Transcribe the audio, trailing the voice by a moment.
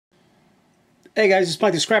Hey guys, it's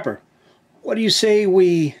Mike the Scrapper. What do you say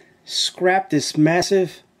we scrap this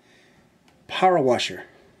massive power washer?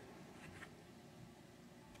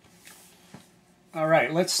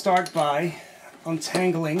 Alright, let's start by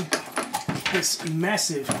untangling this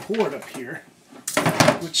massive cord up here,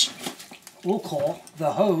 which we'll call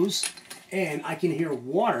the hose, and I can hear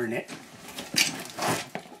water in it.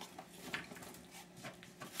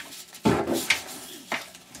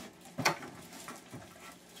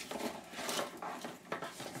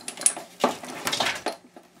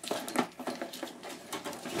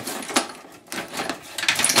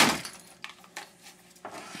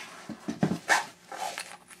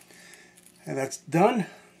 And that's done.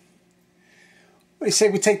 What do you say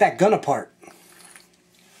we take that gun apart?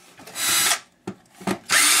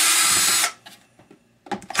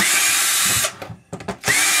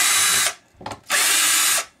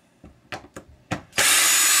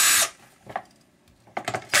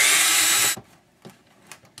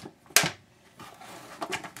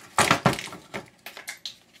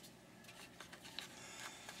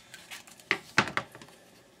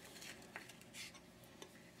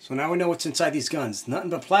 So now we know what's inside these guns. Nothing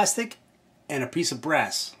but plastic and a piece of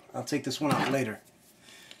brass. I'll take this one out later.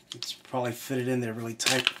 It's probably fitted in there really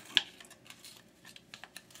tight.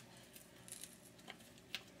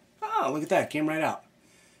 Oh, look at that. Came right out.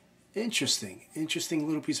 Interesting. Interesting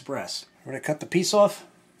little piece of brass. We're going to cut the piece off.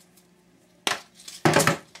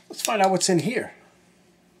 Let's find out what's in here.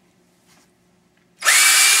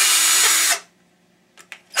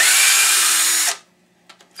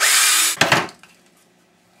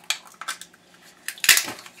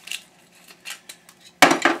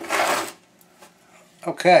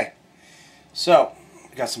 Okay, so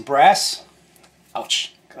we got some brass.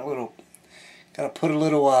 Ouch! Gotta put a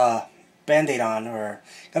little band-aid on, or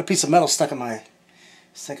got a piece of metal stuck in my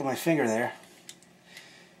finger there.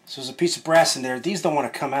 So there's a piece of brass in there. These don't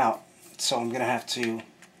want to come out, so I'm gonna have to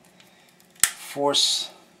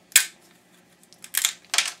force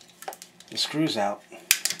the screws out.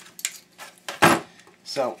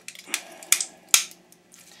 So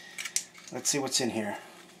let's see what's in here.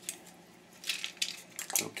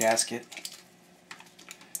 Little gasket.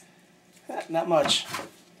 Not much.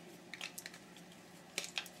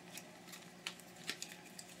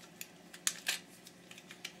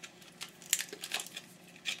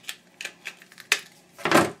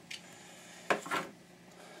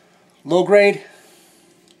 Low grade.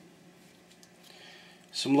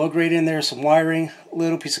 Some low grade in there, some wiring, a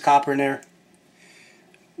little piece of copper in there.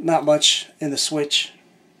 Not much in the switch.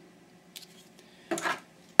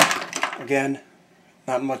 Again,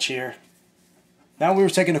 not much here. Now we were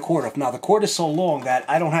taking the cord off. Now the cord is so long that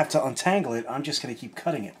I don't have to untangle it. I'm just going to keep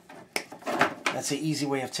cutting it. That's the easy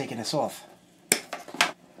way of taking this off.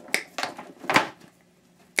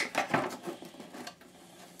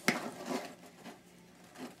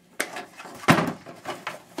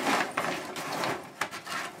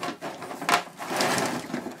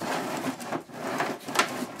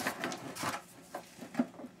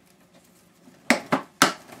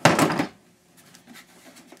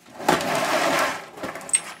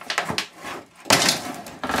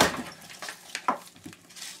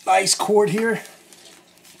 Nice cord here.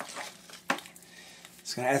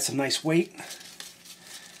 It's going to add some nice weight.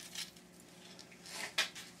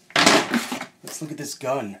 Let's look at this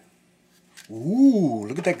gun. Ooh,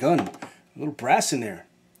 look at that gun. A little brass in there.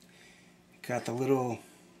 Got the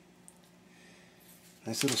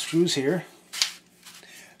nice little screws here.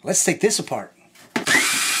 Let's take this apart.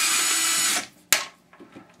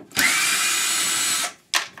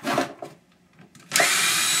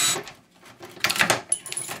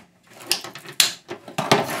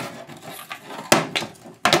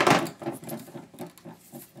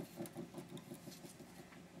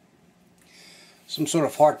 Some sort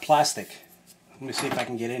of hard plastic. Let me see if I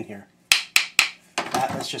can get in here.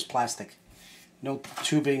 That's just plastic. No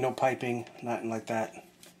tubing, no piping, nothing like that.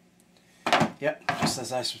 Yep, just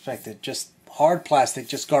as I suspected. Just hard plastic,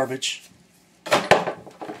 just garbage. There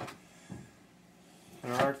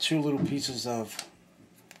are two little pieces of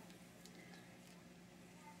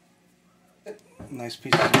nice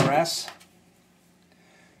pieces of brass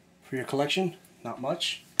for your collection. Not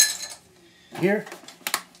much. Here.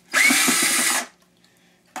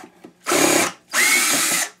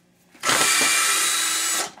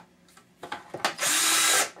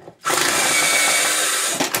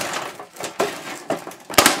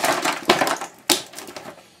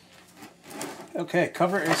 Okay,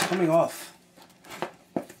 cover is coming off.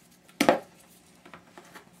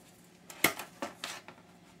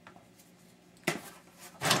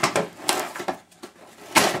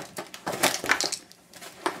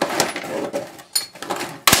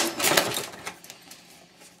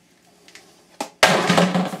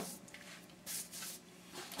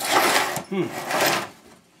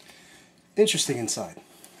 Interesting inside.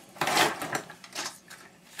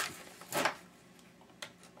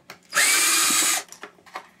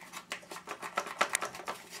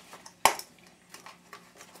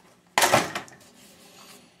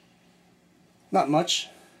 Not much.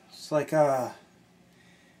 It's like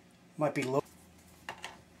might be low.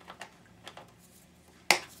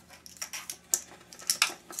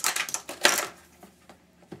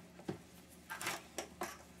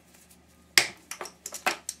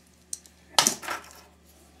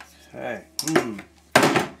 Okay.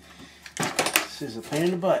 This is a pain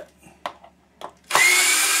in the butt.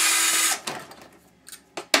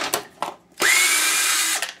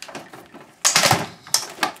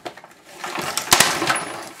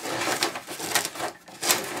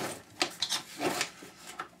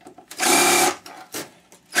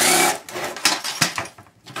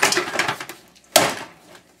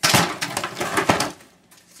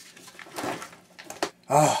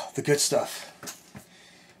 Ah, the good stuff.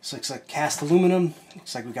 This looks like cast aluminum.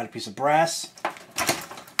 Looks like we got a piece of brass.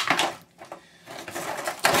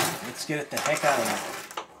 Let's get it the heck out of there.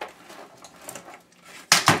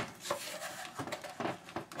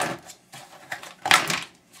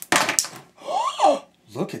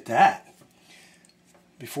 Look at that.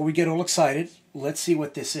 Before we get all excited, let's see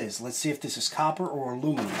what this is. Let's see if this is copper or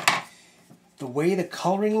aluminum. The way the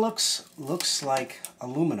coloring looks like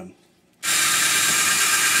aluminum.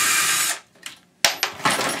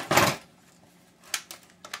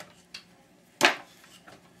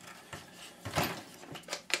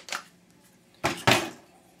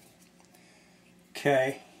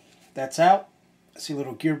 Okay, that's out. I see a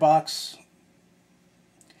little gearbox.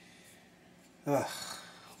 Ugh,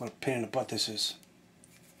 what a pain in the butt this is.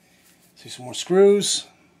 See some more screws.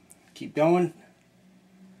 Keep going.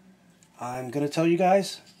 I'm going to tell you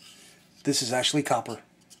guys, this is actually copper.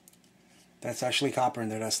 That's actually copper in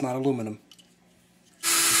there. That's not aluminum.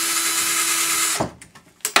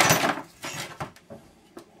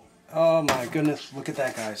 Oh my goodness, look at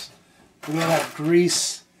that, guys. Look at that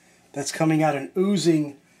grease that's coming out and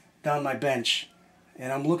oozing down my bench.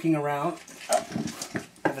 And I'm looking around. I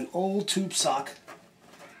have an old tube sock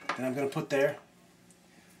that I'm going to put there.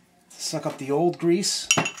 Suck up the old grease.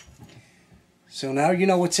 So now you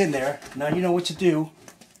know what's in there. Now you know what to do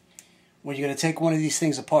when you're going to take one of these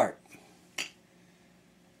things apart.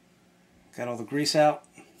 Got all the grease out.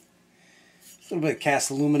 A little bit of cast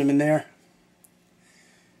aluminum in there.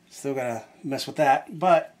 Still got to mess with that.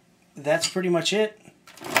 But that's pretty much it.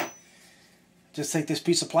 Just take this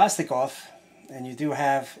piece of plastic off, and you do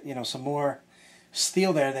have, you know, some more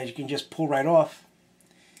steel there that you can just pull right off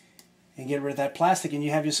and get rid of that plastic, and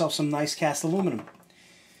you have yourself some nice cast aluminum.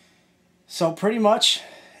 So pretty much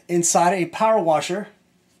inside a power washer,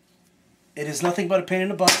 it is nothing but a pain in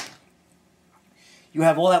the butt. You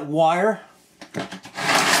have all that wire.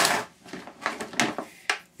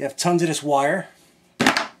 You have tons of this wire.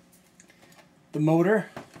 The motor.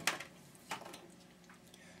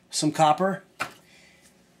 Some copper.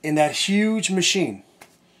 In that huge machine.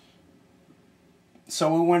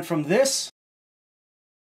 So we went from this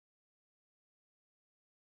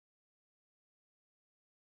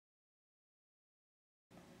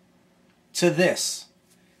to this.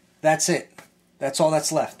 That's it. That's all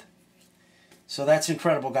that's left. So that's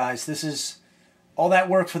incredible, guys. This is all that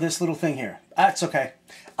work for this little thing here. That's okay.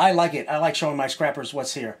 I like it. I like showing my scrappers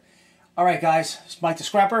what's here. Alright guys, it's Mike the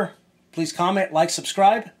Scrapper. Please comment, like,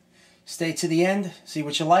 subscribe. Stay to the end, see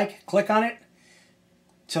what you like, click on it.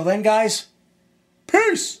 Till then, guys,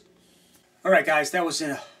 peace! Alright guys, that was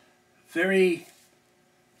a very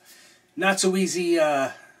not so easy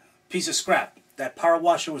piece of scrap. That power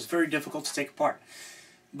washer was very difficult to take apart.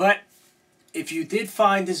 But if you did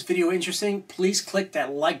find this video interesting, please click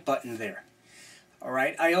that like button there.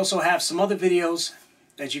 Alright, I also have some other videos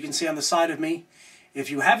that you can see on the side of me. If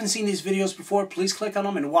you haven't seen these videos before, please click on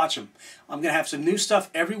them and watch them. I'm going to have some new stuff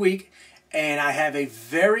every week, and I have a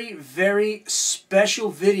very, very special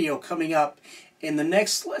video coming up in the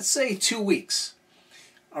next, let's say, 2 weeks.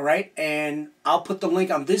 Alright, and I'll put the link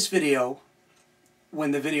on this video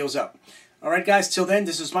when the video's up. Alright guys, till then,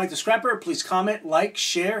 this is Mike the Scrapper. Please comment, like,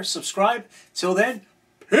 share, subscribe. Till then,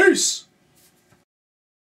 peace!